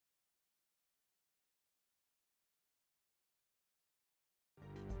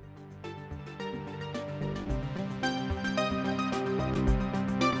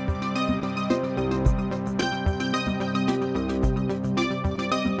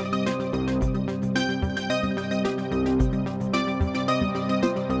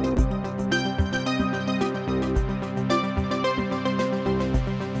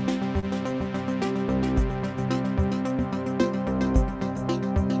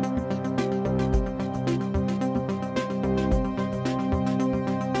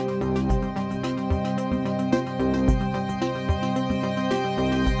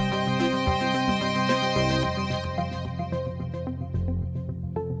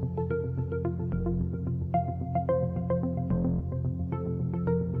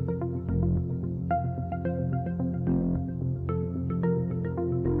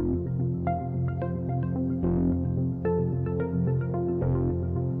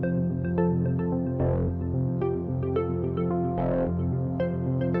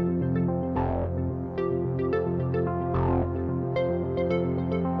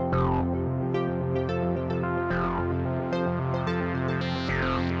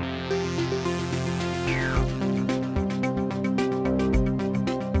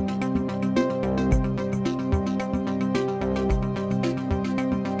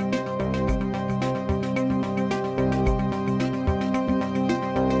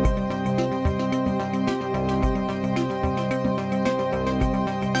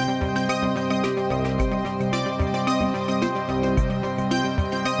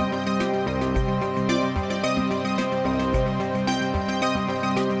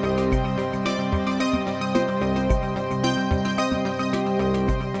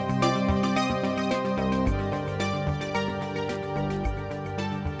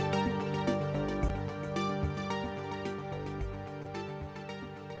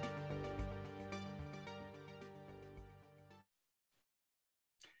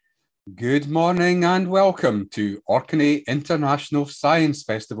Good morning and welcome to Orkney International Science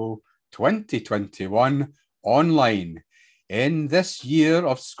Festival 2021 online in this year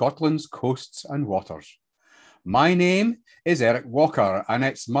of Scotland's coasts and waters. My name is Eric Walker and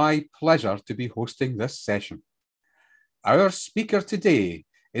it's my pleasure to be hosting this session. Our speaker today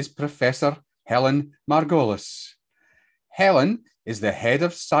is Professor Helen Margolis. Helen is the Head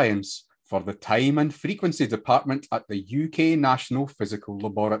of Science for the Time and Frequency Department at the UK National Physical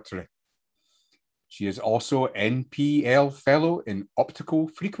Laboratory. She is also NPL Fellow in Optical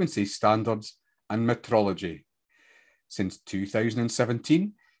Frequency Standards and Metrology. Since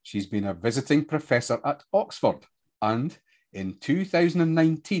 2017, she's been a visiting professor at Oxford and in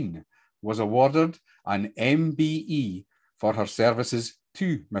 2019 was awarded an MBE for her services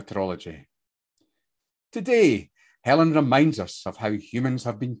to metrology. Today, Helen reminds us of how humans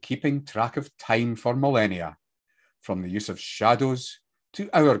have been keeping track of time for millennia, from the use of shadows to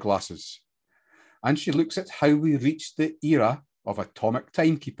hourglasses. And she looks at how we reached the era of atomic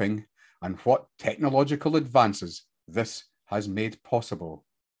timekeeping and what technological advances this has made possible.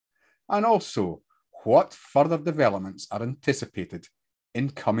 And also, what further developments are anticipated in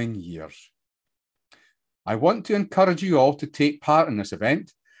coming years. I want to encourage you all to take part in this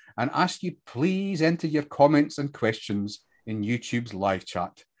event and ask you please enter your comments and questions in YouTube's live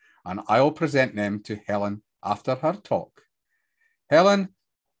chat, and I'll present them to Helen after her talk. Helen,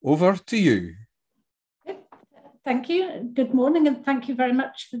 over to you. Thank you. Good morning, and thank you very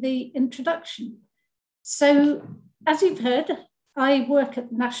much for the introduction. So, as you've heard, I work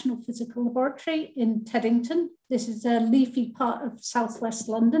at the National Physical Laboratory in Teddington. This is a leafy part of southwest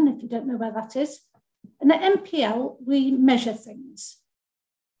London, if you don't know where that is. And at NPL, we measure things.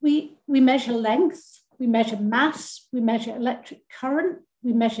 We measure length, we measure mass, we measure electric current,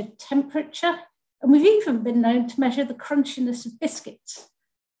 we measure temperature, and we've even been known to measure the crunchiness of biscuits.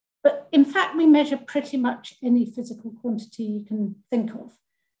 But in fact, we measure pretty much any physical quantity you can think of.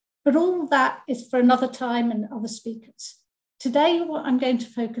 But all that is for another time and other speakers. Today, what I'm going to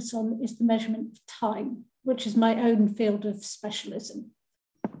focus on is the measurement of time, which is my own field of specialism.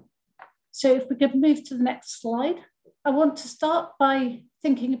 So if we could move to the next slide, I want to start by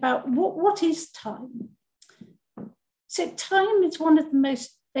thinking about what is time? So time is one of the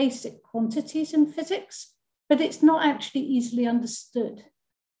most basic quantities in physics, but it's not actually easily understood.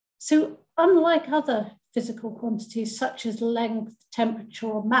 So unlike other physical quantities such as length, temperature,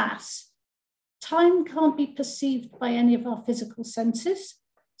 or mass, time can't be perceived by any of our physical senses.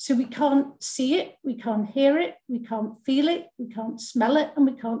 So we can't see it, we can't hear it, we can't feel it, we can't smell it, and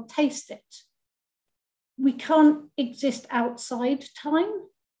we can't taste it. We can't exist outside time,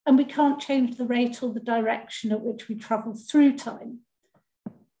 and we can't change the rate or the direction at which we travel through time.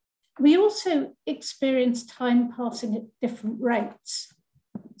 We also experience time passing at different rates.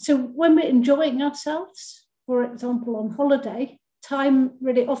 So when we're enjoying ourselves, for example, on holiday, time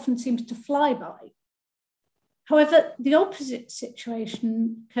really often seems to fly by. However, the opposite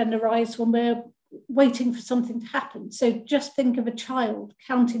situation can arise when we're waiting for something to happen. So just think of a child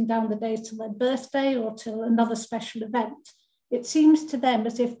counting down the days till their birthday or till another special event. It seems to them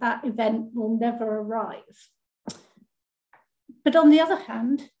as if that event will never arrive. But on the other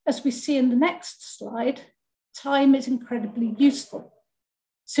hand, as we see in the next slide, time is incredibly useful.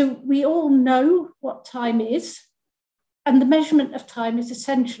 So we all know what time is, and the measurement of time is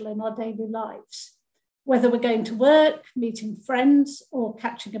essential in our daily lives, whether we're going to work, meeting friends, or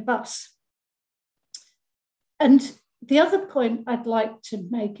catching a bus. And the other point I'd like to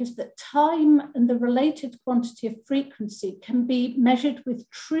make is that time and the related quantity of frequency can be measured with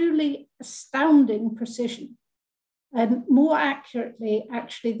truly astounding precision, and more accurately,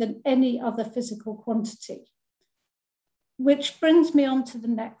 actually, than any other physical quantity. Which brings me on to the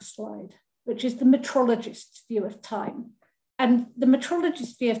next slide, which is the metrologist's view of time. And the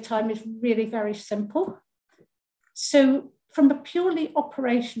metrologist's view of time is really very simple. So from a purely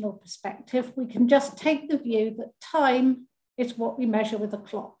operational perspective, we can just take the view that time is what we measure with a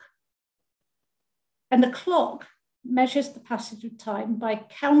clock. And the clock measures the passage of time by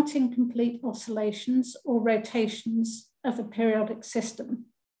counting complete oscillations or rotations of a periodic system.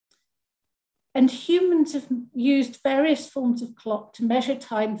 And humans have used various forms of clock to measure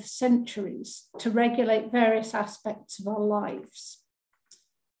time for centuries to regulate various aspects of our lives.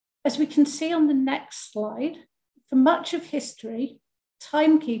 As we can see on the next slide, for much of history,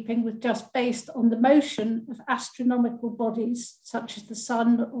 timekeeping was just based on the motion of astronomical bodies such as the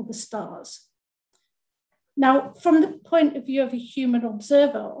sun or the stars. Now, from the point of view of a human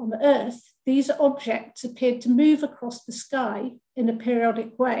observer on Earth, these objects appeared to move across the sky in a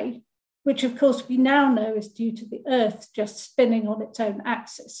periodic way, which of course we now know is due to the Earth just spinning on its own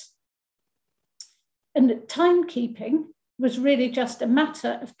axis. And timekeeping was really just a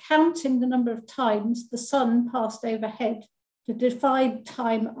matter of counting the number of times the sun passed overhead to divide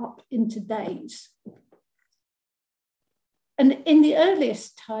time up into days. And in the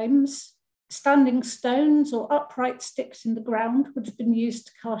earliest times, standing stones or upright sticks in the ground would have been used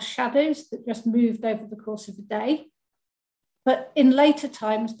to cast shadows that just moved over the course of a day. But in later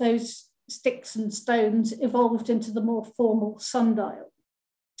times, those sticks and stones evolved into the more formal sundial.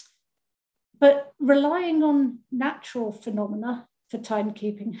 But relying on natural phenomena for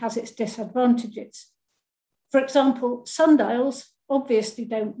timekeeping has its disadvantages. For example, sundials obviously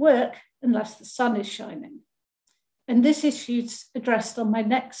don't work unless the sun is shining. And this issue is addressed on my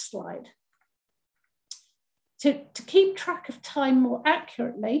next slide. To keep track of time more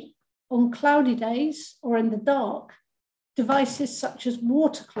accurately, on cloudy days or in the dark, devices such as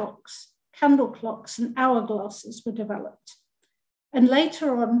water clocks, candle clocks, and hourglasses were developed. And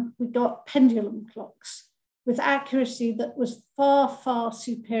later on, we got pendulum clocks with accuracy that was far, far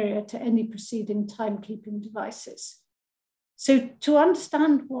superior to any preceding timekeeping devices. So to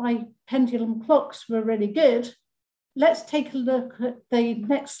understand why pendulum clocks were really good, let's take a look at the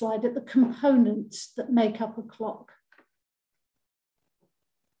next slide at the components that make up a clock.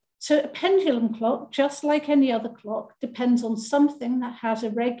 So a pendulum clock, just like any other clock, depends on something that has a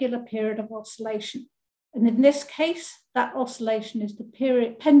regular period of oscillation. And in this case, that oscillation is the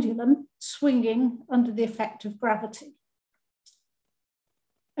pendulum swinging under the effect of gravity.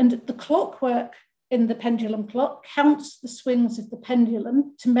 And the clockwork in the pendulum clock counts the swings of the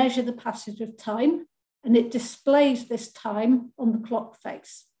pendulum to measure the passage of time, and it displays this time on the clock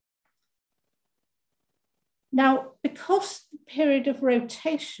face. Now, because the period of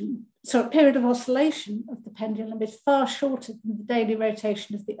oscillation of the pendulum is far shorter than the daily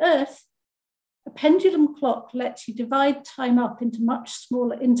rotation of the Earth, a pendulum clock lets you divide time up into much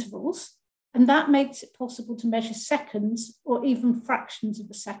smaller intervals, and that makes it possible to measure seconds or even fractions of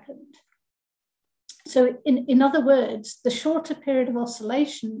a second. So in other words, the shorter period of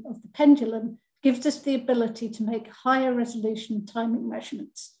oscillation of the pendulum gives us the ability to make higher resolution timing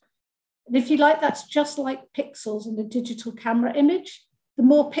measurements. And if you like, that's just like pixels in a digital camera image. The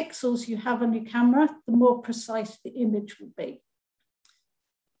more pixels you have on your camera, the more precise the image will be.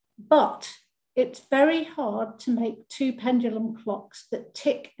 But it's very hard to make two pendulum clocks that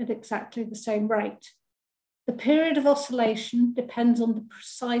tick at exactly the same rate. The period of oscillation depends on the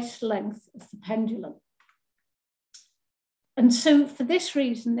precise length of the pendulum. And so for this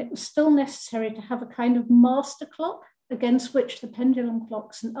reason, it was still necessary to have a kind of master clock against which the pendulum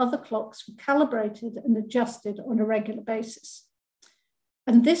clocks and other clocks were calibrated and adjusted on a regular basis.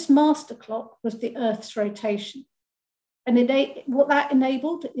 And this master clock was the Earth's rotation. And what that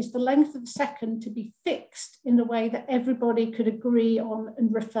enabled is the length of a second to be fixed in a way that everybody could agree on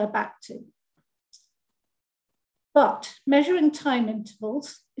and refer back to. But measuring time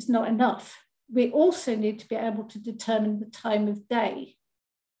intervals is not enough. We also need to be able to determine the time of day.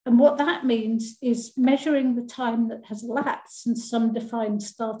 And what that means is measuring the time that has elapsed since some defined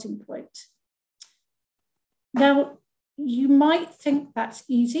starting point. Now, you might think that's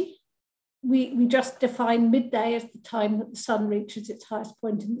easy. We just define midday as the time that the sun reaches its highest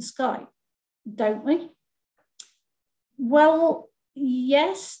point in the sky, don't we? Well,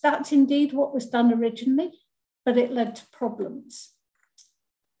 yes, that's indeed what was done originally, but it led to problems.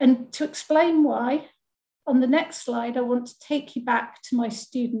 And to explain why, on the next slide, I want to take you back to my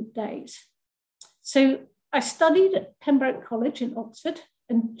student days. So I studied at Pembroke College in Oxford,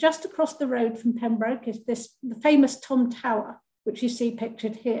 and just across the road from Pembroke is the famous Tom Tower, which you see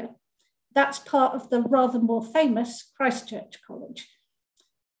pictured here. That's part of the rather more famous Christchurch College.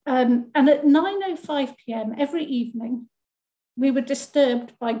 And at 9:05 p.m. every evening, we were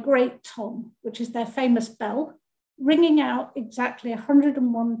disturbed by Great Tom, which is their famous bell, ringing out exactly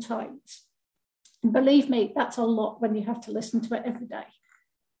 101 times. And believe me, that's a lot when you have to listen to it every day.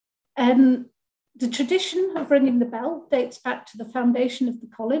 The tradition of ringing the bell dates back to the foundation of the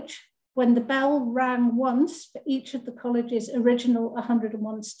college, when the bell rang once for each of the college's original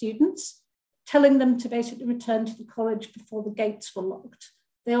 101 students, telling them to basically return to the college before the gates were locked.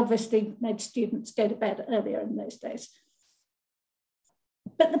 They obviously made students go to bed earlier in those days.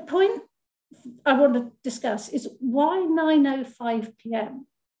 But the point I want to discuss is why 9:05 p.m.?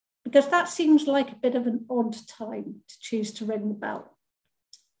 Because that seems like a bit of an odd time to choose to ring the bell.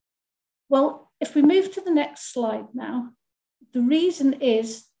 Well, if we move to the next slide now, the reason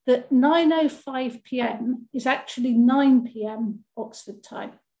is that 9:05 p.m. is actually 9 p.m. Oxford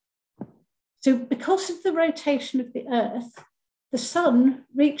time. So because of the rotation of the Earth, the sun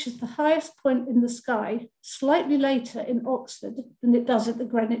reaches the highest point in the sky slightly later in Oxford than it does at the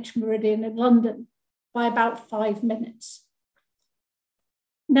Greenwich Meridian in London. by about 5 minutes.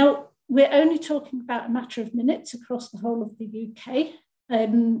 Now, we're only talking about a matter of minutes across the whole of the UK.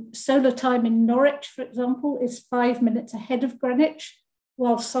 Solar time in Norwich, for example, is 5 minutes ahead of Greenwich,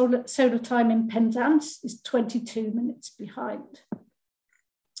 while solar time in Penzance is 22 minutes behind.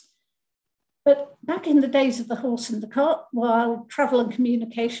 But back in the days of the horse and the cart, while travel and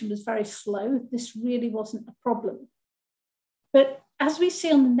communication was very slow, this really wasn't a problem. But as we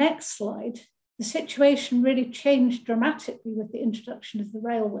see on the next slide, the situation really changed dramatically with the introduction of the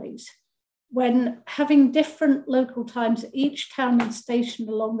railways, when having different local times at each town and station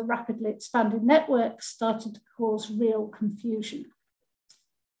along the rapidly expanding network started to cause real confusion.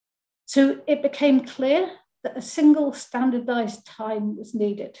 So it became clear that a single standardized time was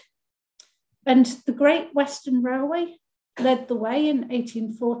needed. And the Great Western Railway led the way in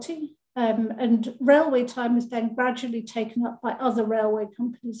 1840, and railway time was then gradually taken up by other railway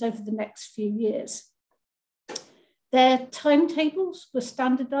companies over the next few years. Their timetables were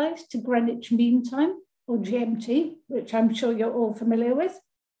standardized to Greenwich Mean Time, or GMT, which I'm sure you're all familiar with.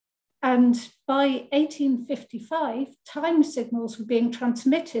 And by 1855, time signals were being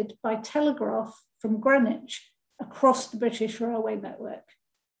transmitted by telegraph from Greenwich across the British railway network.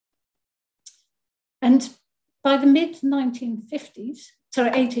 And by the mid-1850s,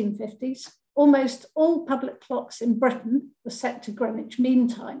 almost all public clocks in Britain were set to Greenwich Mean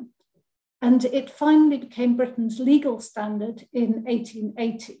Time. And it finally became Britain's legal standard in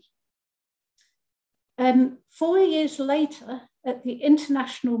 1880. 4 years later, at the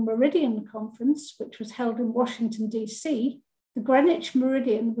International Meridian Conference, which was held in Washington, DC, the Greenwich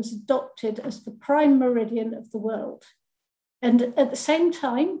Meridian was adopted as the prime meridian of the world. And at the same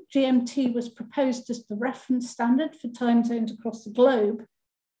time, GMT was proposed as the reference standard for time zones across the globe,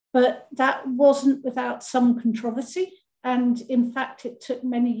 but that wasn't without some controversy. And in fact, it took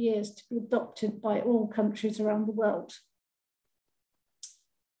many years to be adopted by all countries around the world.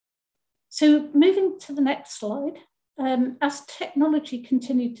 So moving to the next slide, as technology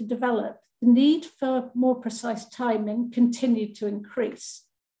continued to develop, the need for more precise timing continued to increase.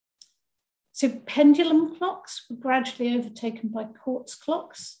 So pendulum clocks were gradually overtaken by quartz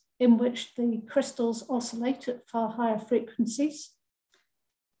clocks, in which the crystals oscillate at far higher frequencies.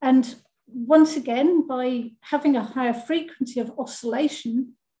 And once again, by having a higher frequency of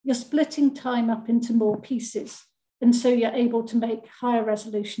oscillation, you're splitting time up into more pieces. And so you're able to make higher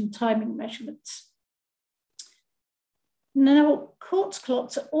resolution timing measurements. Now, quartz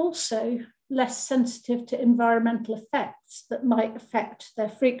clocks are also less sensitive to environmental effects that might affect their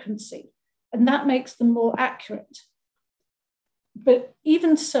frequency, and that makes them more accurate. But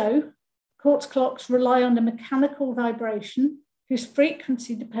even so, quartz clocks rely on a mechanical vibration whose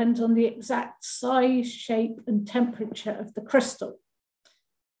frequency depends on the exact size, shape, and temperature of the crystal.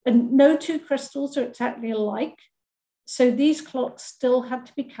 And no two crystals are exactly alike, so these clocks still had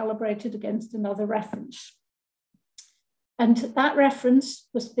to be calibrated against another reference. And that reference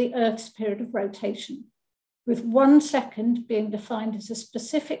was the Earth's period of rotation, with 1 second being defined as a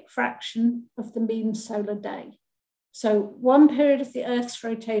specific fraction of the mean solar day. So one period of the Earth's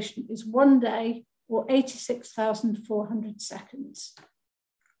rotation is 1 day, or 86,400 seconds.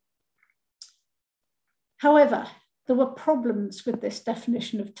 However, there were problems with this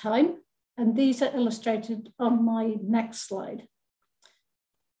definition of time, and these are illustrated on my next slide.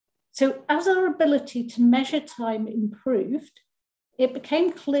 So as our ability to measure time improved, it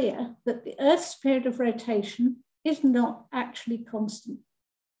became clear that the Earth's period of rotation is not actually constant.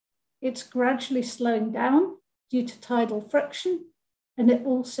 It's gradually slowing down due to tidal friction, and it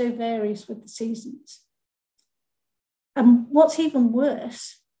also varies with the seasons. And what's even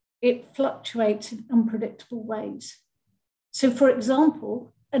worse, it fluctuates in unpredictable ways. So for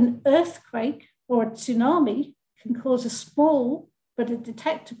example, an earthquake or a tsunami can cause a small but a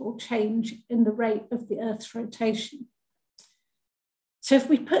detectable change in the rate of the Earth's rotation. So if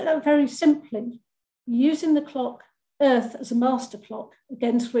we put that very simply, using the clock Earth as a master clock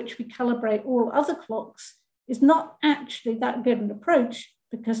against which we calibrate all other clocks is not actually that good an approach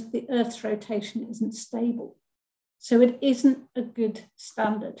because the Earth's rotation isn't stable. So it isn't a good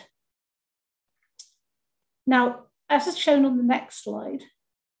standard. Now, as is shown on the next slide,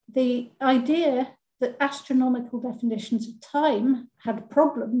 the idea that astronomical definitions of time had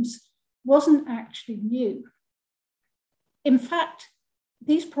problems wasn't actually new. In fact,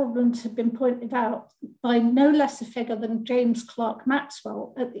 these problems have been pointed out by no less a figure than James Clerk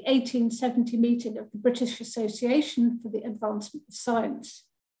Maxwell at the 1870 meeting of the British Association for the Advancement of Science.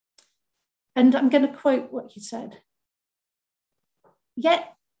 And I'm going to quote what he said.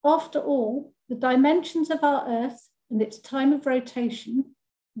 "Yet, after all, the dimensions of our Earth and its time of rotation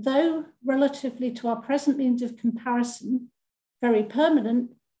though relatively to our present means of comparison, very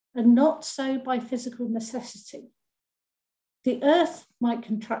permanent, and not so by physical necessity. The Earth might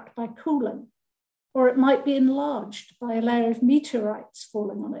contract by cooling, or it might be enlarged by a layer of meteorites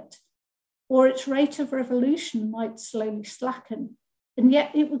falling on it, or its rate of revolution might slowly slacken, and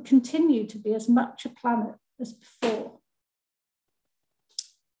yet it would continue to be as much a planet as before.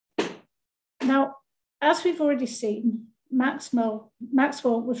 Now, as we've already seen, Maxwell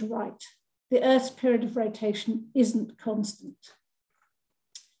was right. The Earth's period of rotation isn't constant.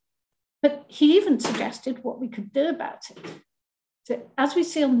 But he even suggested what we could do about it. So as we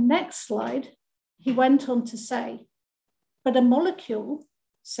see on the next slide, he went on to say, but a molecule,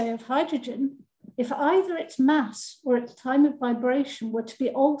 say of hydrogen, if either its mass or its time of vibration were to be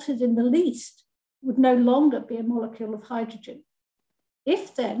altered in the least, would no longer be a molecule of hydrogen.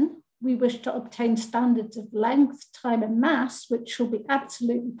 If then we wish to obtain standards of length, time, and mass, which shall be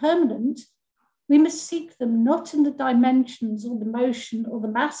absolutely permanent, we must seek them not in the dimensions or the motion or the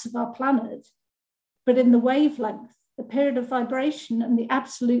mass of our planet, but in the wavelength, the period of vibration, and the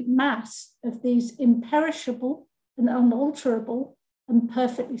absolute mass of these imperishable and unalterable and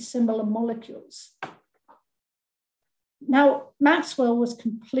perfectly similar molecules. Now, Maxwell was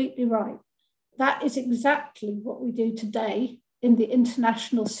completely right. That is exactly what we do today in the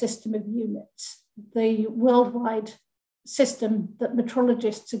International System of Units, the worldwide system that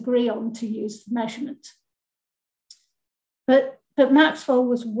metrologists agree on to use for measurement. But Maxwell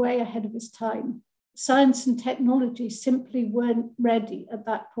was way ahead of his time. Science and technology simply weren't ready at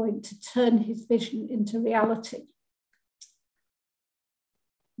that point to turn his vision into reality.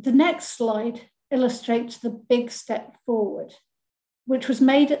 The next slide illustrates the big step forward, which was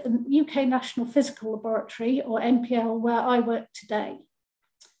made at the UK National Physical Laboratory, or NPL, where I work today.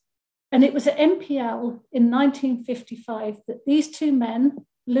 And it was at NPL in 1955 that these two men,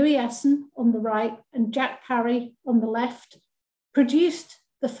 Louis Essen on the right and Jack Parry on the left, produced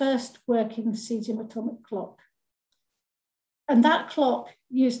the first working cesium atomic clock. And that clock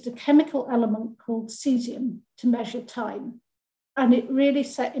used a chemical element called cesium to measure time. And it really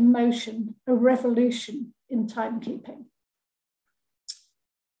set in motion a revolution in timekeeping.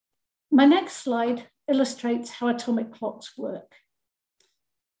 My next slide illustrates how atomic clocks work.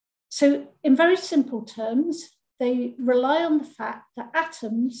 So in very simple terms, they rely on the fact that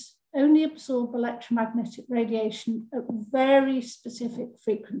atoms only absorb electromagnetic radiation at very specific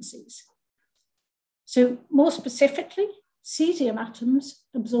frequencies. So more specifically, cesium atoms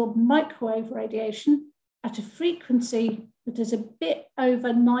absorb microwave radiation at a frequency that is a bit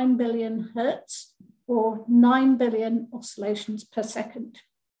over 9 billion hertz, or 9 billion oscillations per second.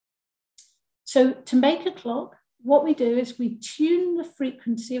 So to make a clock, what we do is we tune the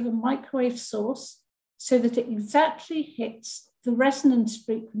frequency of a microwave source so that it exactly hits the resonance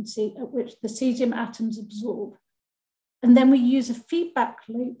frequency at which the cesium atoms absorb. And then we use a feedback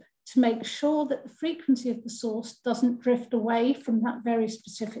loop to make sure that the frequency of the source doesn't drift away from that very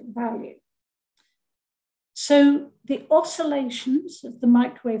specific value. So the oscillations of the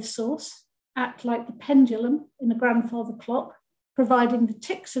microwave source act like the pendulum in a grandfather clock, providing the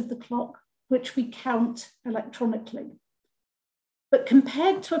ticks of the clock, which we count electronically. But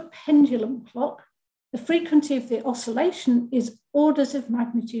compared to a pendulum clock, the frequency of the oscillation is orders of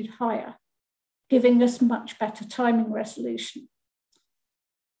magnitude higher, giving us much better timing resolution.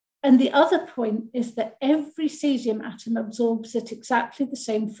 And the other point is that every cesium atom absorbs at exactly the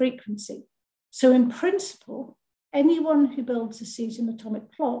same frequency. So in principle, anyone who builds a cesium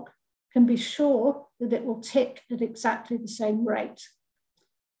atomic clock can be sure that it will tick at exactly the same rate.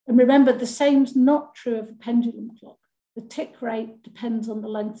 And remember, the same is not true of a pendulum clock. The tick rate depends on the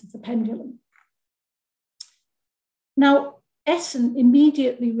length of the pendulum. Now, Essen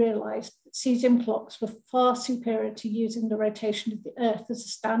immediately realized that cesium clocks were far superior to using the rotation of the Earth as a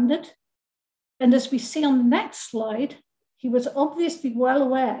standard. And as we see on the next slide, he was obviously well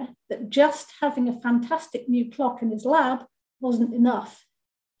aware that just having a fantastic new clock in his lab wasn't enough.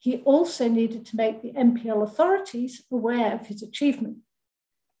 He also needed to make the NPL authorities aware of his achievement.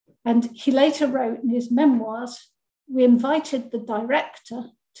 And he later wrote in his memoirs, "We invited the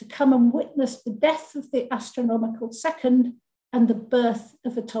director to come and witness the death of the astronomical second and the birth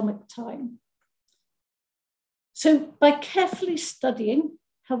of atomic time." So by carefully studying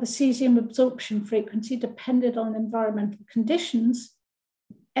how the cesium absorption frequency depended on environmental conditions,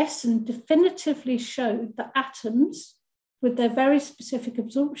 Essen definitively showed that atoms, with their very specific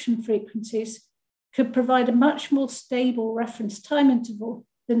absorption frequencies, could provide a much more stable reference time interval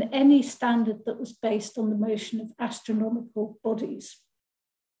than any standard that was based on the motion of astronomical bodies.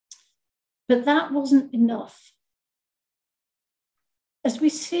 But that wasn't enough. As we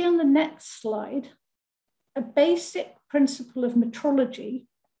see on the next slide, a basic principle of metrology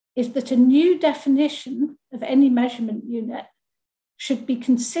is that a new definition of any measurement unit should be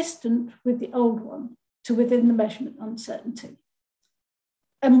consistent with the old one to within the measurement uncertainty.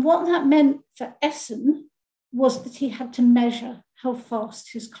 And what that meant for Essen was that he had to measure how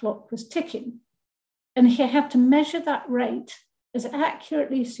fast his clock was ticking. And he had to measure that rate as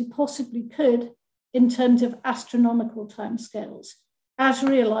accurately as he possibly could in terms of astronomical timescales, as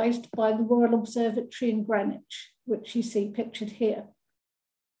realized by the Royal Observatory in Greenwich, which you see pictured here.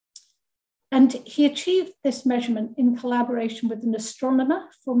 And he achieved this measurement in collaboration with an astronomer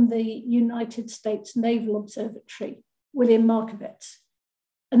from the United States Naval Observatory, William Markovits.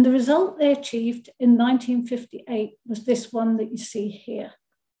 And the result they achieved in 1958 was this one that you see here.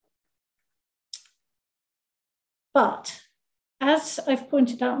 But as I've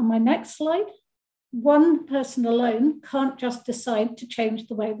pointed out on my next slide, one person alone can't just decide to change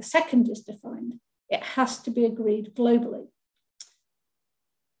the way the second is defined. It has to be agreed globally.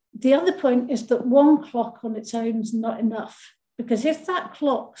 The other point is that one clock on its own is not enough, because if that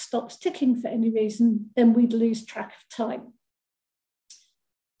clock stops ticking for any reason, then we'd lose track of time.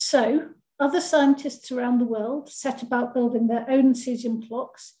 So other scientists around the world set about building their own cesium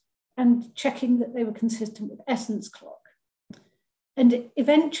clocks and checking that they were consistent with Essen's clock. And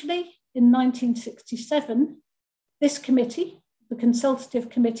eventually, in 1967, this committee, the Consultative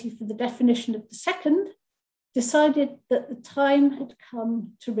Committee for the Definition of the Second, decided that the time had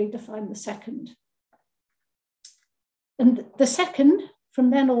come to redefine the second. And the second,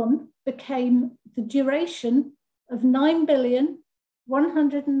 from then on, became the duration of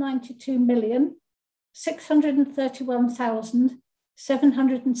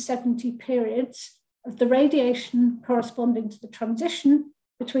 9,192,631,770 periods of the radiation corresponding to the transition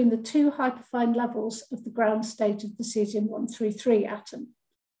between the two hyperfine levels of the ground state of the cesium-133 atom.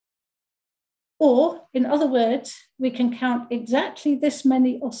 Or, in other words, we can count exactly this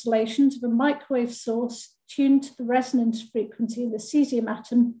many oscillations of a microwave source tuned to the resonance frequency of the cesium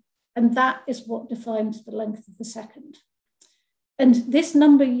atom, and that is what defines the length of the second. And this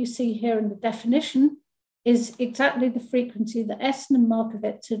number you see here in the definition is exactly the frequency that Essen and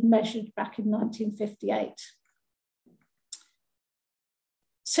Markovits had measured back in 1958.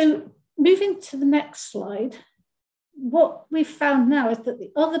 So moving to the next slide, what we've found now is that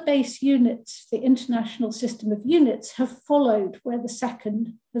the other base units, the international system of units, have followed where the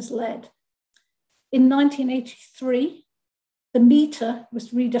second has led. In 1983, the meter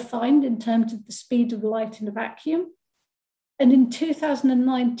was redefined in terms of the speed of light in a vacuum. And in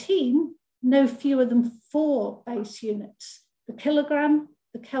 2019, no fewer than 4 base units, the kilogram,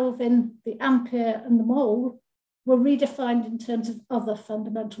 the Kelvin, the ampere, and the mole, were redefined in terms of other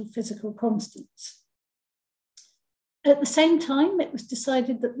fundamental physical constants. At the same time, it was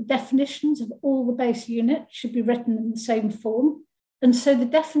decided that the definitions of all the base units should be written in the same form. And so the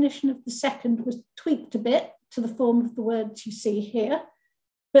definition of the second was tweaked a bit to the form of the words you see here.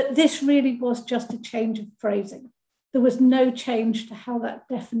 But this really was just a change of phrasing. There was no change to how that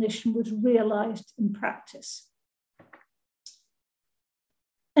definition was realized in practice.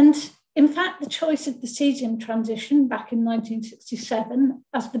 And in fact, the choice of the cesium transition back in 1967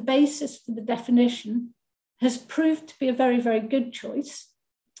 as the basis for the definition has proved to be a very, very good choice.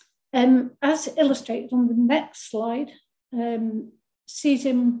 As illustrated on the next slide,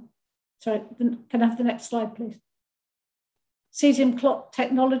 cesium, sorry, can I have the next slide, please? Cesium clock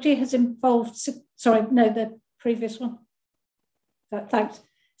technology has evolved, sorry, no, the previous one. Thanks.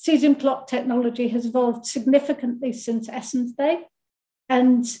 Cesium clock technology has evolved significantly since Essen's day,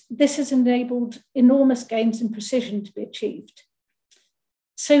 and this has enabled enormous gains in precision to be achieved.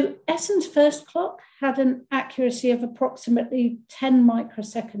 So Essen's first clock had an accuracy of approximately 10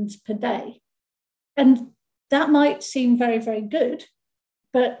 microseconds per day. And that might seem very, very good,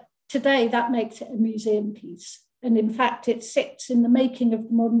 but today that makes it a museum piece. And in fact, it sits in the making of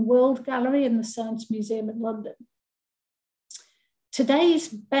the Modern World Gallery in the Science Museum in London. Today's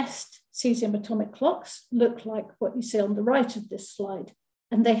best cesium atomic clocks look like what you see on the right of this slide,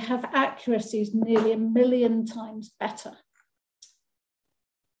 and they have accuracies nearly 1 million times better.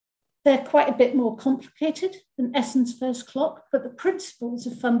 They're quite a bit more complicated than Essen's first clock, but the principles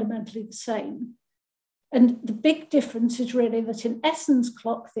are fundamentally the same. And the big difference is really that in Essen's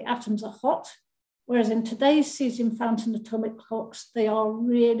clock, the atoms are hot, whereas in today's cesium fountain atomic clocks, they are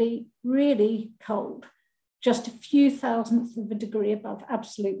really, really cold, just a few thousandths of a degree above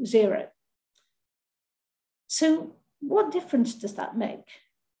absolute zero. So what difference does that make?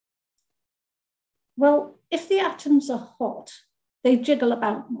 Well, if the atoms are hot, they jiggle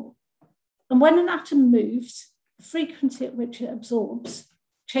about more. And when an atom moves, the frequency at which it absorbs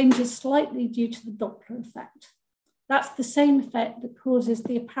changes slightly due to the Doppler effect. That's the same effect that causes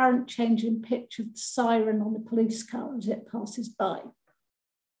the apparent change in pitch of the siren on the police car as it passes by.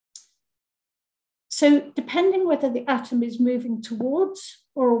 So depending whether the atom is moving towards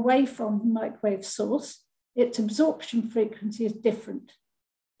or away from the microwave source, its absorption frequency is different.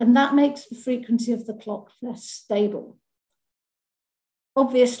 And that makes the frequency of the clock less stable.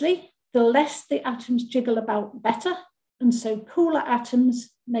 Obviously, the less the atoms jiggle about, the better. And so cooler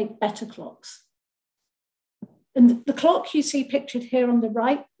atoms make better clocks. And the clock you see pictured here on the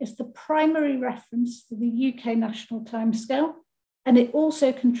right is the primary reference for the UK national timescale, and it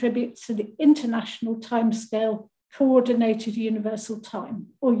also contributes to the international timescale Coordinated Universal Time,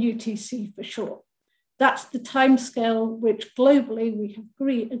 or UTC for short. That's the timescale which globally we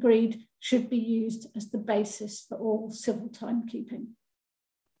have agreed should be used as the basis for all civil timekeeping.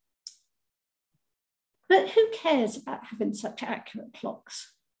 But who cares about having such accurate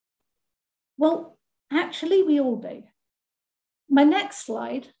clocks? Well, actually, we all do. My next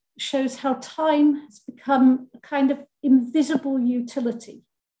slide shows how time has become a kind of invisible utility.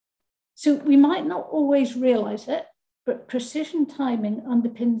 So we might not always realize it, but precision timing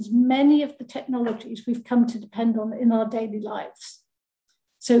underpins many of the technologies we've come to depend on in our daily lives.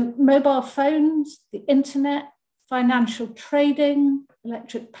 So mobile phones, the internet, financial trading,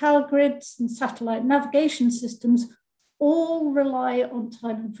 electric power grids, and satellite navigation systems all rely on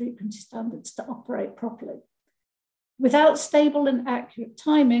time and frequency standards to operate properly. Without stable and accurate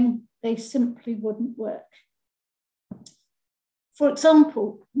timing, they simply wouldn't work. For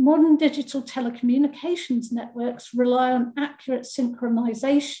example, modern digital telecommunications networks rely on accurate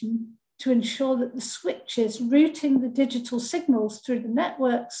synchronization to ensure that the switches routing the digital signals through the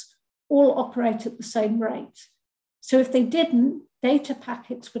networks all operate at the same rate. So if they didn't, data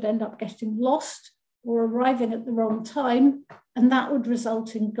packets would end up getting lost or arriving at the wrong time, and that would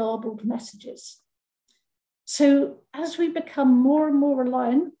result in garbled messages. So as we become more and more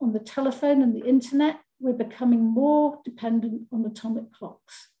reliant on the telephone and the internet, we're becoming more dependent on atomic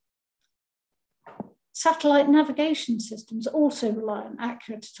clocks. Satellite navigation systems also rely on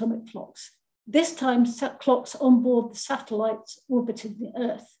accurate atomic clocks. This time, clocks on board the satellites orbiting the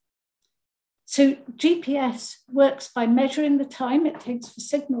Earth. So GPS works by measuring the time it takes for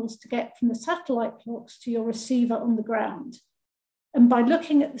signals to get from the satellite clocks to your receiver on the ground. And by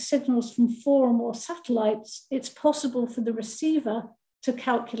looking at the signals from 4 or more satellites, it's possible for the receiver to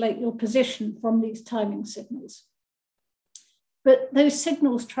calculate your position from these timing signals. But those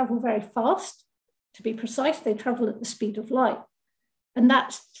signals travel very fast. To be precise, they travel at the speed of light. And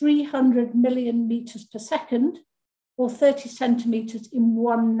that's 300 million meters per second, or 30 centimeters in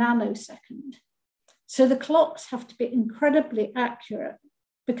 1 nanosecond. So the clocks have to be incredibly accurate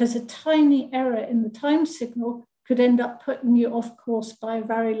because a tiny error in the time signal could end up putting you off course by a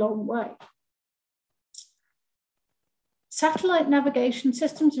very long way. Satellite navigation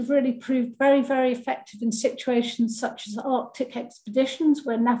systems have really proved very, very effective in situations such as Arctic expeditions,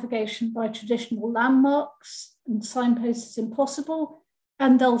 where navigation by traditional landmarks and signposts is impossible,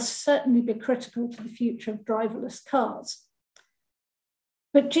 and they'll certainly be critical to the future of driverless cars.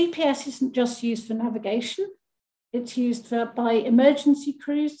 But GPS isn't just used for navigation. It's used by emergency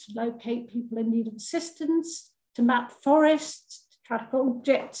crews to locate people in need of assistance, to map forests, to track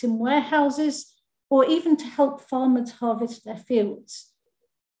objects in warehouses, or even to help farmers harvest their fields.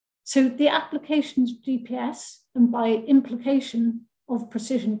 So the applications of GPS, and by implication of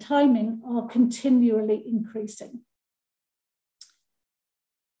precision timing, are continually increasing.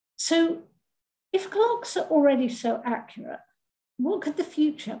 So if clocks are already so accurate, what could the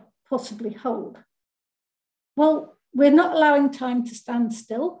future possibly hold? Well, we're not allowing time to stand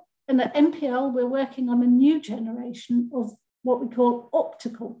still. And at MPL, we're working on a new generation of what we call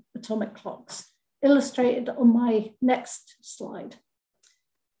optical atomic clocks, illustrated on my next slide.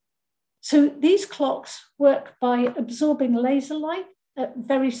 So these clocks work by absorbing laser light at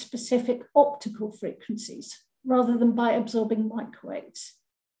very specific optical frequencies, rather than by absorbing microwaves.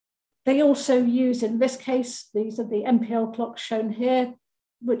 They also use, in this case, these are the MPL clocks shown here,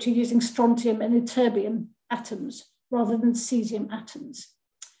 which are using strontium and ytterbium atoms rather than cesium atoms.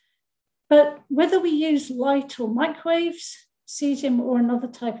 But whether we use light or microwaves, cesium or another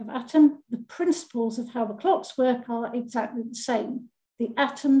type of atom, the principles of how the clocks work are exactly the same. The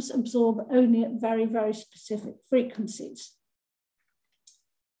atoms absorb only at very, very specific frequencies.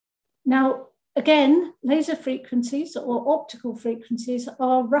 Now, again, laser frequencies or optical frequencies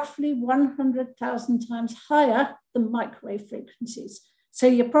are roughly 100,000 times higher than microwave frequencies. So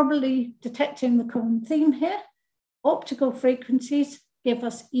you're probably detecting the common theme here. Optical frequencies give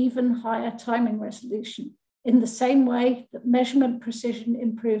us even higher timing resolution. in the same way that measurement precision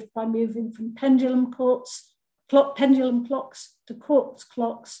improved by moving from pendulum clocks to quartz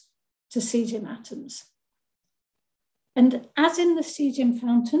clocks to cesium atoms. And as in the cesium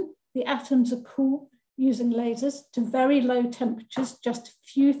fountain, the atoms are cooled using lasers to very low temperatures, just a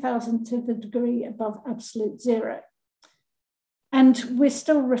few thousandths of a degree above absolute zero. And we're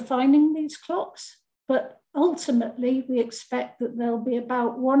still refining these clocks, but ultimately we expect that they'll be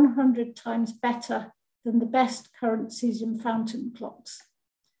about 100 times better than the best current cesium fountain clocks,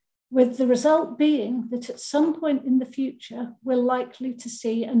 with the result being that at some point in the future, we're likely to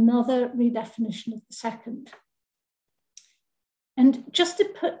see another redefinition of the second. And just to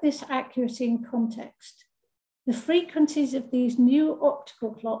put this accuracy in context, the frequencies of these new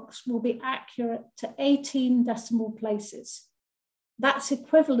optical clocks will be accurate to 18 decimal places. That's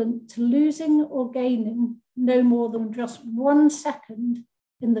equivalent to losing or gaining no more than just 1 second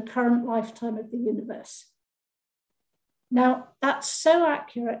in the current lifetime of the universe. Now, that's so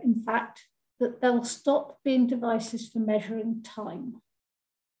accurate, in fact, that they'll stop being devices for measuring time.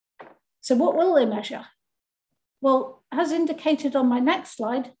 So what will they measure? Well, as indicated on my next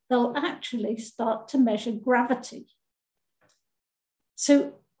slide, they'll actually start to measure gravity.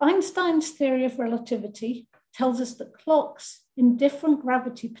 So Einstein's theory of relativity tells us that clocks in different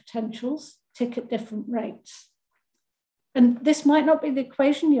gravity potentials tick at different rates. And this might not be the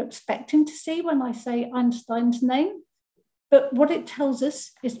equation you're expecting to see when I say Einstein's name, but what it tells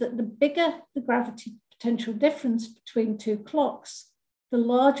us is that the bigger the gravity potential difference between two clocks, the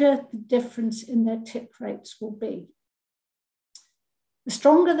larger the difference in their tick rates will be. The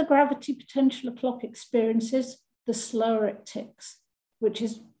stronger the gravity potential a clock experiences, the slower it ticks, which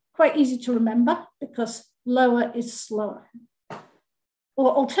is quite easy to remember because lower is slower.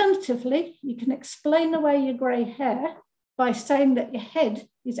 Or alternatively, you can explain away your grey hair by saying that your head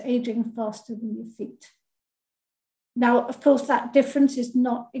is aging faster than your feet. Now, of course, that difference is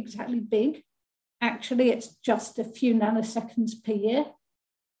not exactly big. Actually, it's just a few nanoseconds per year.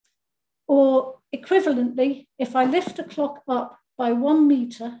 Or equivalently, if I lift a clock up by 1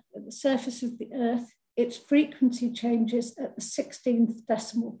 meter at the surface of the Earth, its frequency changes at the 16th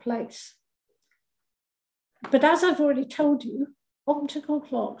decimal place. But as I've already told you, optical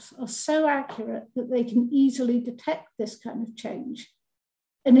clocks are so accurate that they can easily detect this kind of change.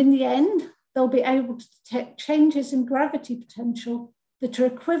 And in the end, they'll be able to detect changes in gravity potential that are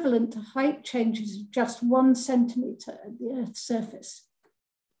equivalent to height changes of just 1 centimeter at the Earth's surface.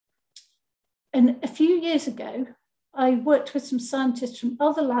 And a few years ago, I worked with some scientists from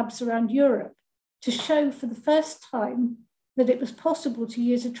other labs around Europe to show for the first time that it was possible to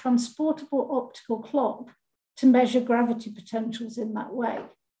use a transportable optical clock to measure gravity potentials in that way.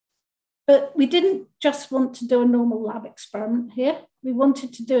 But we didn't just want to do a normal lab experiment here. We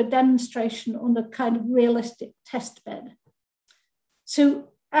wanted to do a demonstration on a kind of realistic test bed. So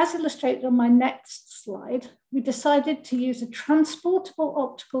as illustrated on my next slide, we decided to use a transportable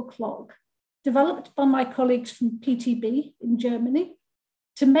optical clock developed by my colleagues from PTB in Germany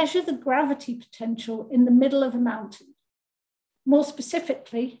to measure the gravity potential in the middle of a mountain. More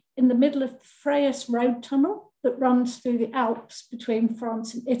specifically, in the middle of the Freyas road tunnel that runs through the Alps between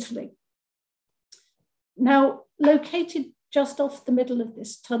France and Italy. Now, located just off the middle of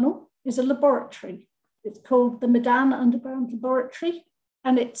this tunnel is a laboratory. It's called the Medan Underground Laboratory,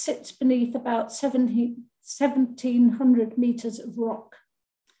 and it sits beneath about 1,700 meters of rock.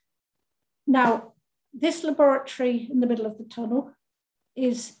 Now, this laboratory in the middle of the tunnel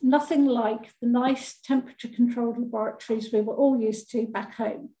is nothing like the nice temperature-controlled laboratories we were all used to back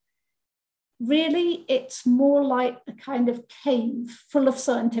home. Really, it's more like a kind of cave full of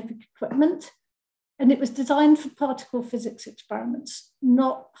scientific equipment, and it was designed for particle physics experiments,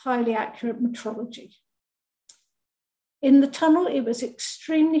 not highly accurate metrology. In the tunnel, it was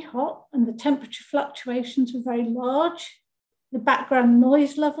extremely hot and the temperature fluctuations were very large. The background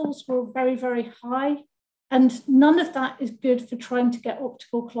noise levels were very, very high. And none of that is good for trying to get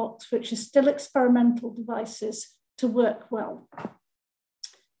optical clocks, which are still experimental devices, to work well.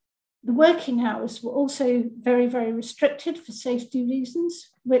 The working hours were also very, very restricted for safety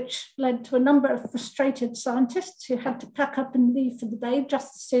reasons, which led to a number of frustrated scientists who had to pack up and leave for the day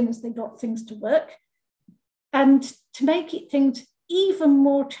just as soon as they got things to work. And to make things even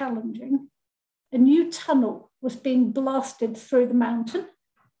more challenging, a new tunnel was being blasted through the mountain,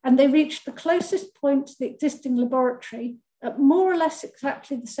 and they reached the closest point to the existing laboratory at more or less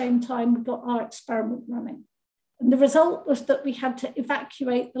exactly the same time we got our experiment running. And the result was that we had to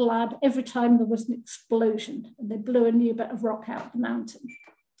evacuate the lab every time there was an explosion, and they blew a new bit of rock out the mountain.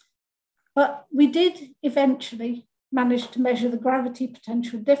 But we did eventually manage to measure the gravity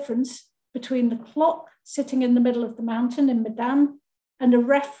potential difference between the clock sitting in the middle of the mountain in Medan and a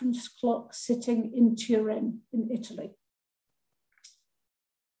reference clock sitting in Turin in Italy.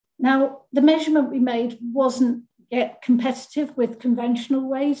 Now, the measurement we made wasn't yet competitive with conventional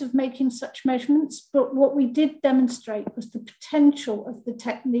ways of making such measurements, but what we did demonstrate was the potential of the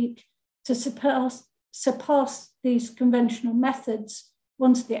technique to surpass these conventional methods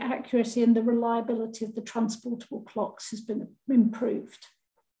once the accuracy and the reliability of the transportable clocks has been improved.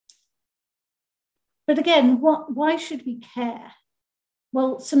 But again, why should we care?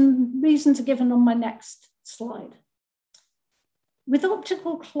 Well, some reasons are given on my next slide. With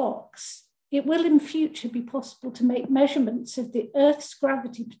optical clocks, it will in future be possible to make measurements of the Earth's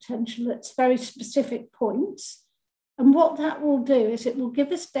gravity potential at very specific points. And what that will do is it will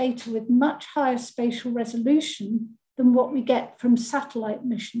give us data with much higher spatial resolution than what we get from satellite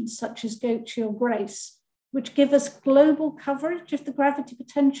missions such as Gochi or Grace, which give us global coverage of the gravity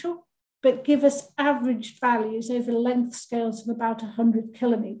potential, but give us averaged values over length scales of about 100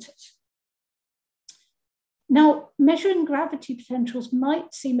 kilometers. Now, measuring gravity potentials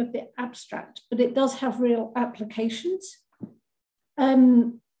might seem a bit abstract, but it does have real applications.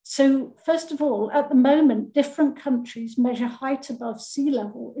 So first of all, at the moment, different countries measure height above sea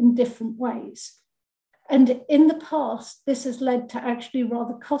level in different ways. And in the past, this has led to actually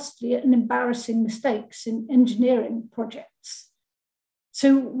rather costly and embarrassing mistakes in engineering projects.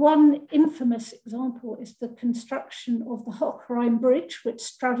 So one infamous example is the construction of the Hoch-Rhine Bridge, which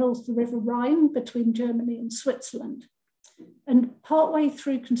straddles the River Rhine between Germany and Switzerland. And partway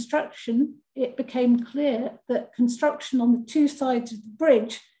through construction, it became clear that construction on the two sides of the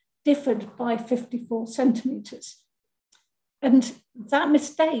bridge differed by 54 centimeters. And that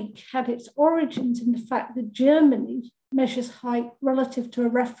mistake had its origins in the fact that Germany measures height relative to a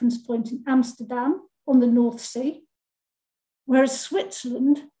reference point in Amsterdam on the North Sea, whereas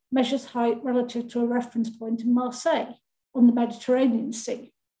Switzerland measures height relative to a reference point in Marseille on the Mediterranean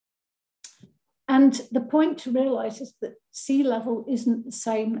Sea. And the point to realize is that sea level isn't the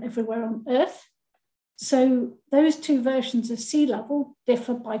same everywhere on Earth. So those two versions of sea level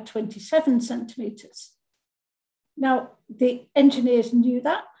differ by 27 centimeters. Now, the engineers knew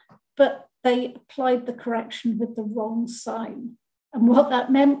that, but they applied the correction with the wrong sign. And what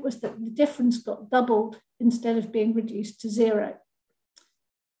that meant was that the difference got doubled instead of being reduced to zero.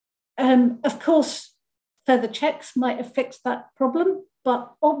 Of course, further checks might have fixed that problem,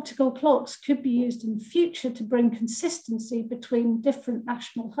 but optical clocks could be used in the future to bring consistency between different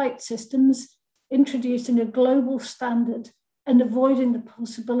national height systems, introducing a global standard and avoiding the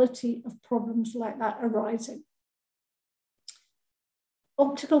possibility of problems like that arising.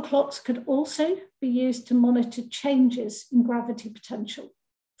 Optical clocks could also be used to monitor changes in gravity potential.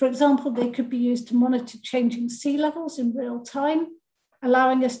 For example, they could be used to monitor changing sea levels in real time,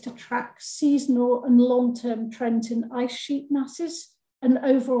 allowing us to track seasonal and long-term trends in ice sheet masses and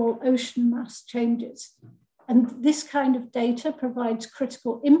overall ocean mass changes. And this kind of data provides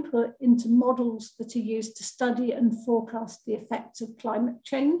critical input into models that are used to study and forecast the effects of climate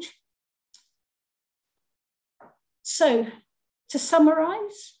change. So, to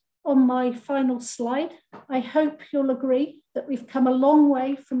summarize on my final slide, I hope you'll agree that we've come a long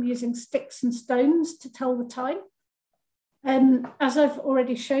way from using sticks and stones to tell the time. As I've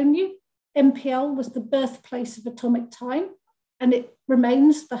already shown you, MPL was the birthplace of atomic time, and it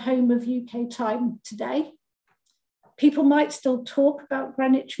remains the home of UK time today. People might still talk about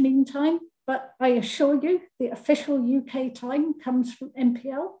Greenwich Mean Time, but I assure you the official UK time comes from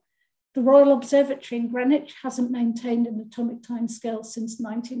MPL. The Royal Observatory in Greenwich hasn't maintained an atomic time scale since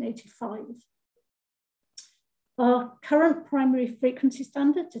 1985. Our current primary frequency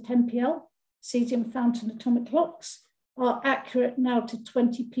standards at MPL, cesium fountain atomic clocks, are accurate now to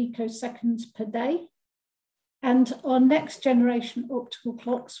 20 picoseconds per day. And our next generation optical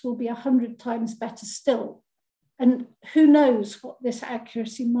clocks will be 100 times better still. And who knows what this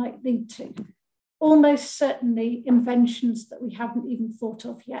accuracy might lead to? Almost certainly inventions that we haven't even thought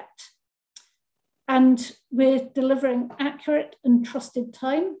of yet. And we're delivering accurate and trusted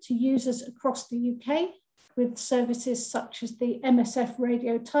time to users across the UK with services such as the MSF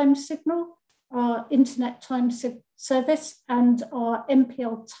radio time signal, our internet time service, and our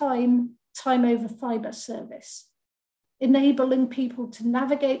MPL time over fiber service, enabling people to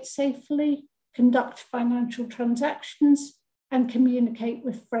navigate safely, conduct financial transactions, and communicate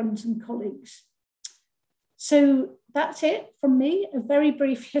with friends and colleagues. So that's it from me, a very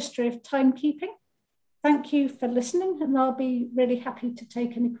brief history of timekeeping. Thank you for listening, and I'll be really happy to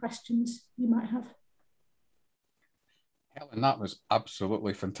take any questions you might have. Helen, that was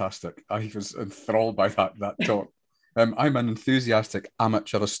absolutely fantastic. I was enthralled by that talk. I'm an enthusiastic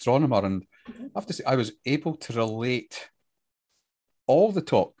amateur astronomer, and I have to say I was able to relate all the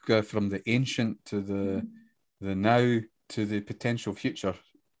talk from the ancient to the now to the potential future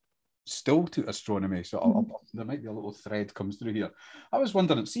still to astronomy. So there might be a little thread comes through here. I was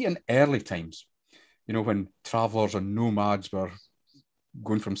wondering, see, in early times, you know, when travellers and nomads were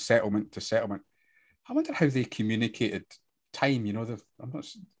going from settlement to settlement, I wonder how they communicated time. You know, I'm not,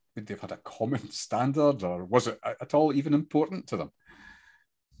 would they've had a common standard, or was it at all even important to them?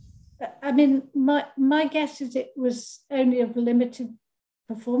 I mean, my guess is it was only of limited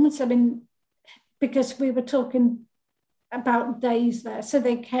performance. I mean, because we were talking about days there, so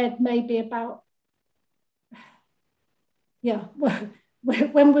they cared maybe about, yeah,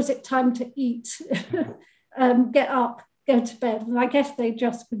 when was it time to eat, get up, go to bed. And I guess they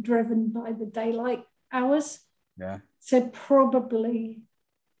just were driven by the daylight hours. Yeah. So probably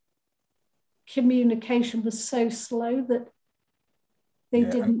communication was so slow that they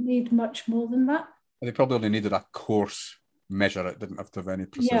didn't need much more than that. They probably only needed a coarse measure. It didn't have to have any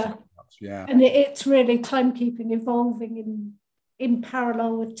precision. Yeah. And it's really timekeeping evolving in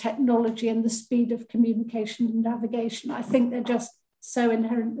parallel with technology and the speed of communication and navigation. I think they're just so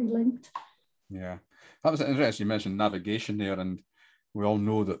inherently linked. Yeah. That was interesting. You mentioned navigation there, and we all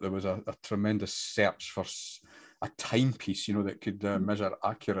know that there was a tremendous search for a timepiece, you know, that could measure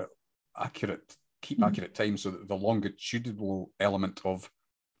accurate time, so that the longitudinal element of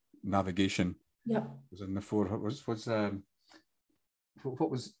navigation was in the fore. What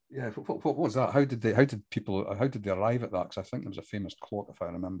was that? How did they arrive at that? Because I think there was a famous clock, if I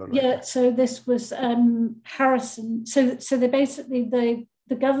remember right. Yeah, so this was Harrison. So they basically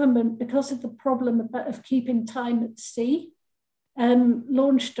the government, because of the problem of keeping time at sea,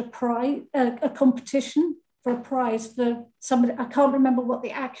 launched a competition for a prize for somebody. I can't remember what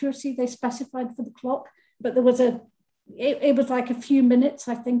the accuracy they specified for the clock, but there was it was like a few minutes,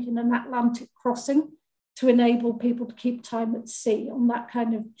 I think, in an Atlantic crossing to enable people to keep time at sea on that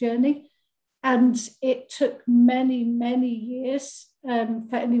kind of journey. And it took many, many years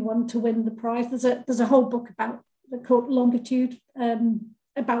for anyone to win the prize. There's a whole book called Longitude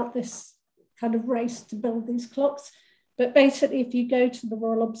about this kind of race to build these clocks. But basically, if you go to the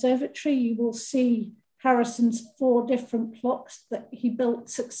Royal Observatory, you will see Harrison's 4 different clocks that he built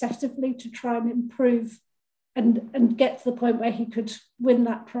successively to try and improve and get to the point where he could win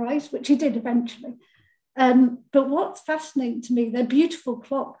that prize, which he did eventually. But what's fascinating to me, they're beautiful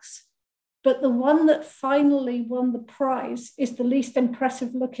clocks, but the one that finally won the prize is the least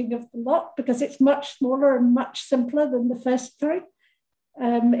impressive looking of the lot because it's much smaller and much simpler than the first 3.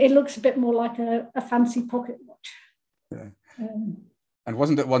 It looks a bit more like a fancy pocket watch. Yeah. And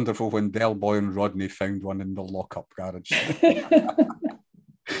wasn't it wonderful when Del Boy and Rodney found one in the lock-up garage?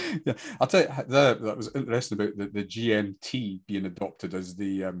 Yeah, I'll tell you, that was interesting about the GMT being adopted as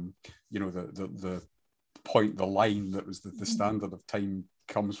the point, the line that was the standard of time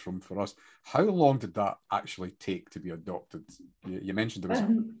comes from for us. How long did that actually take to be adopted? You mentioned there was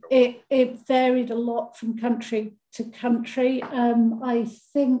it varied a lot from country to country. I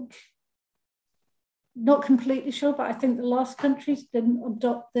think, not completely sure, but I think the last countries didn't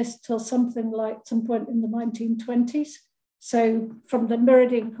adopt this till some point in the 1920s. So from the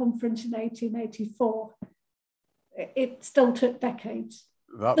Meridian Conference in 1884, it still took decades.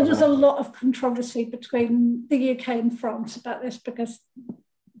 There was a lot of controversy between the UK and France about this because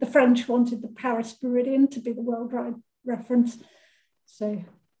the French wanted the Paris meridian to be the worldwide reference. So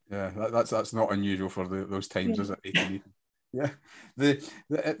yeah, that's not unusual for those times, is it? 1880. Yeah.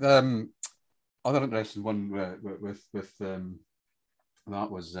 The other interesting one with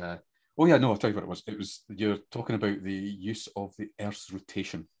that was I'll tell you what it was. It was, you're talking about the use of the Earth's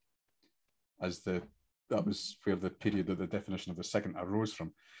rotation as that was where the period of the definition of the second arose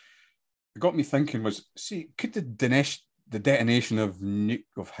from. It got me thinking could the detonation of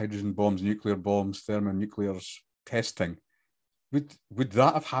hydrogen bombs, nuclear bombs, thermonuclear testing, would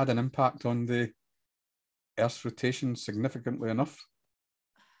that have had an impact on the Earth's rotation significantly enough?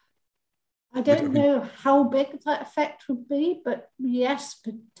 I don't know how big that effect would be, but yes,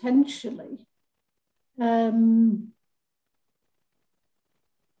 potentially. I mean,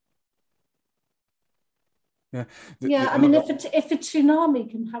 if a tsunami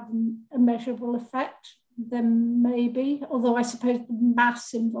can have a measurable effect, then maybe, although I suppose the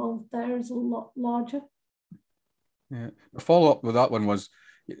mass involved there is a lot larger. Yeah. The follow-up with that one was,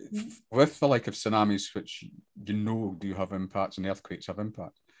 with the like of tsunamis, which do have impacts, and earthquakes have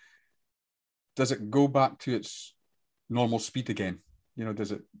impacts, does it go back to its normal speed again?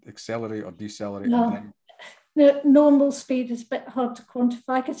 Does it accelerate or decelerate? No. The normal speed is a bit hard to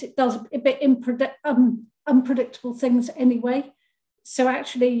quantify because it does a bit unpredictable things anyway. So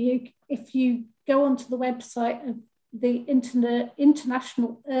actually, if you go onto the website of the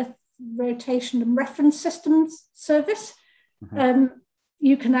International Earth Rotation and Reference Systems Service,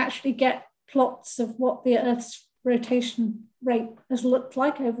 you can actually get plots of what the Earth's rotation rate has looked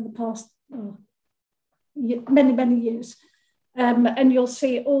like over the past many years. And you'll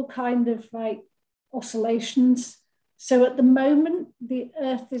see all kind of like oscillations. So at the moment, the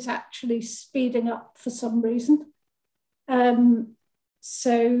Earth is actually speeding up for some reason.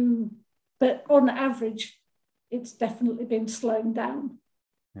 But on average, it's definitely been slowing down.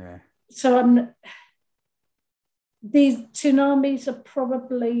 Yeah. So these tsunamis are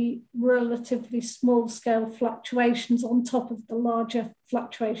probably relatively small scale fluctuations on top of the larger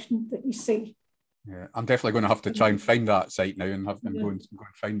fluctuation that you see. Yeah, I'm definitely going to have to try and find that site now and go and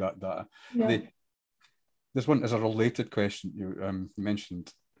find that data. Yeah. This one is a related question. You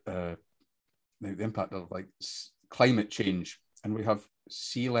mentioned the impact of like climate change, and we have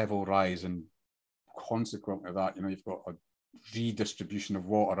sea level rise, and consequent to that, you've got a redistribution of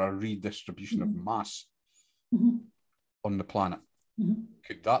water, a redistribution of mass on the planet.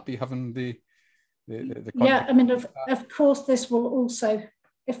 Could that be having the yeah, I mean, of course, this will also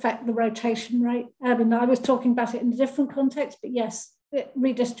affect the rotation rate. I mean, I was talking about it in a different context, but yes, the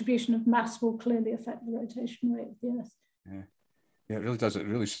redistribution of mass will clearly affect the rotation rate of the Earth. Yeah, it really does. It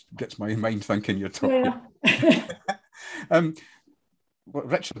really gets my mind thinking you're talking. Yeah. What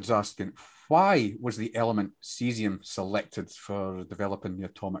Richard's asking, why was the element cesium selected for developing the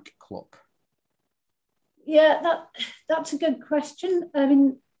atomic clock? Yeah, that's a good question. I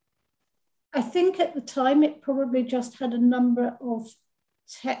mean, I think at the time it probably just had a number of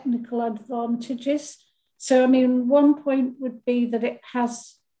technical advantages. So, I mean, one point would be that it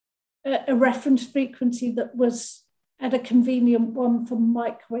has a reference frequency that was at a convenient one for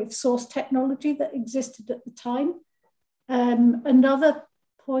microwave source technology that existed at the time. Another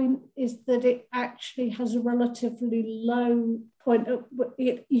point is that it actually has a relatively low point.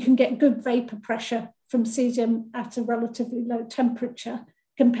 You can get good vapor pressure from cesium at a relatively low temperature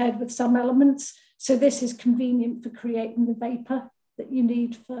compared with some elements. So this is convenient for creating the vapor that you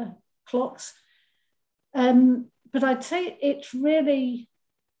need for clocks. But I'd say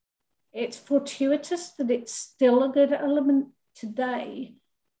it's fortuitous that it's still a good element today,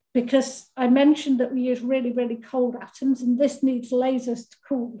 because I mentioned that we use really, really cold atoms, and this needs lasers to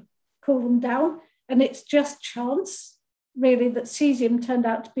cool them down. And it's just chance, really, that cesium turned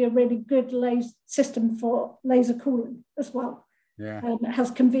out to be a really good system for laser cooling as well. Yeah. It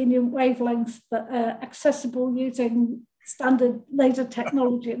has convenient wavelengths that are accessible using standard laser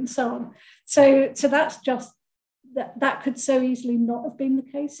technology and so on. So that's just, that could so easily not have been the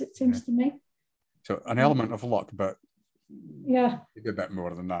case, it seems to me. So an element of luck, but yeah, maybe a bit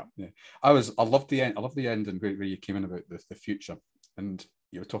more than that. Yeah, I love the end. I love the end and where you came in about the future, and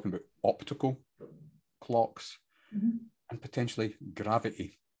you were talking about optical clocks and potentially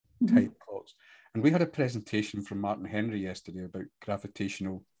gravity type clocks. And we had a presentation from Martin Henry yesterday about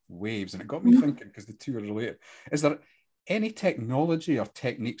gravitational waves, and it got me thinking, because the two are related. Is there any technology or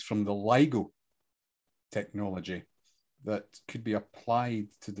techniques from the LIGO technology that could be applied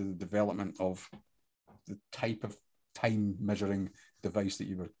to the development of the type of time measuring device that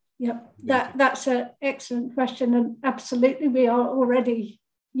you were? Yeah, that's an excellent question, and absolutely we are already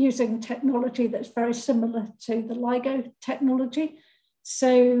using technology that's very similar to the LIGO technology.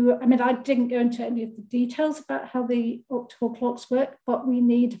 So, I mean, I didn't go into any of the details about how the optical clocks work, but we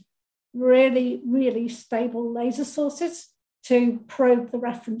need really, really stable laser sources to probe the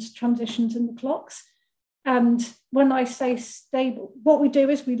reference transitions in the clocks. And when I say stable, what we do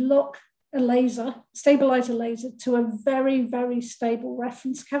is we lock a laser, stabilize a laser to a very, very stable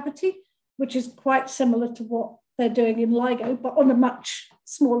reference cavity, which is quite similar to what they're doing in LIGO, but on a much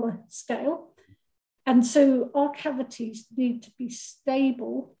smaller scale. And so our cavities need to be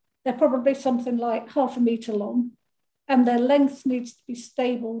stable. They're probably something like 0.5 meter long, and their length needs to be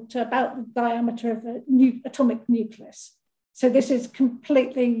stable to about the diameter of an atomic nucleus. So this is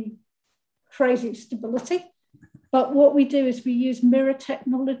completely crazy stability. But what we do is we use mirror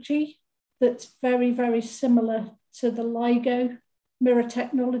technology that's very, very similar to the LIGO mirror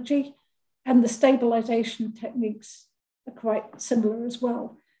technology, and the stabilization techniques are quite similar as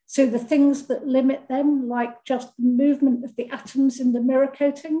well. So the things that limit them, like just the movement of the atoms in the mirror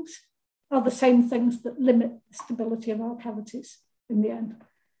coatings, are the same things that limit the stability of our cavities in the end.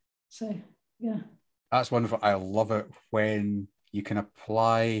 So, yeah. That's wonderful. I love it when you can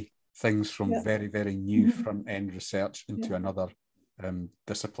apply things from very, very new front-end research into another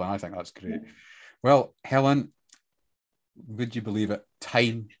discipline. I think that's great. Well, Helen, would you believe it?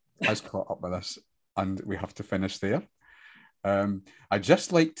 Time has caught up with us. and we have to finish there. I'd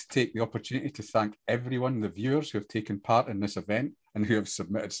just like to take the opportunity to thank everyone, the viewers who have taken part in this event and who have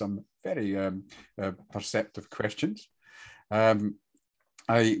submitted some very perceptive questions.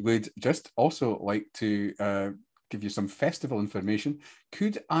 I would just also like to give you some festival information.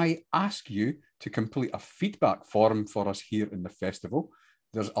 Could I ask you to complete a feedback form for us here in the festival?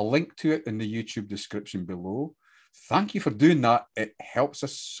 There's a link to it in the YouTube description below. Thank you for doing that. It helps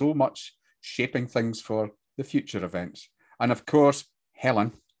us so much shaping things for the future events. And of course,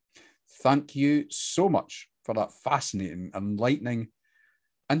 Helen, thank you so much for that fascinating, enlightening,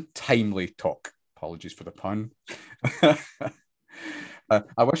 and timely talk. Apologies for the pun.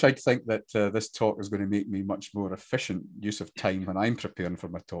 I wish I'd think that this talk is going to make me much more efficient use of time when I'm preparing for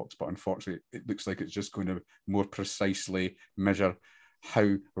my talks, but unfortunately, it looks like it's just going to more precisely measure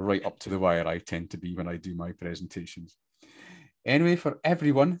how right up to the wire I tend to be when I do my presentations. Anyway, for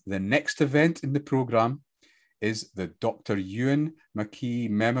everyone, the next event in the programme is the Dr. Ewan McKee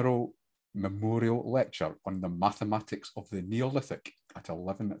Memorial Lecture on the Mathematics of the Neolithic at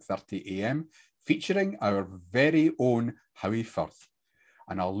 11:30 a.m, featuring our very own Howie Firth.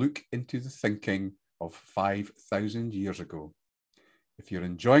 And I'll look into the thinking of 5,000 years ago. If you're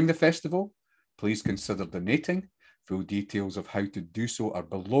enjoying the festival, please consider donating. Full details of how to do so are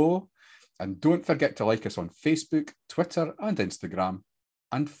below. And don't forget to like us on Facebook, Twitter, and Instagram,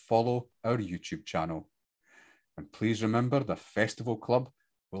 and follow our YouTube channel. And please remember, the Festival Club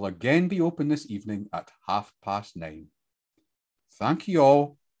will again be open this evening at 9:30. Thank you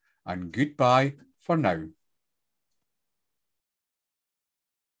all, and goodbye for now.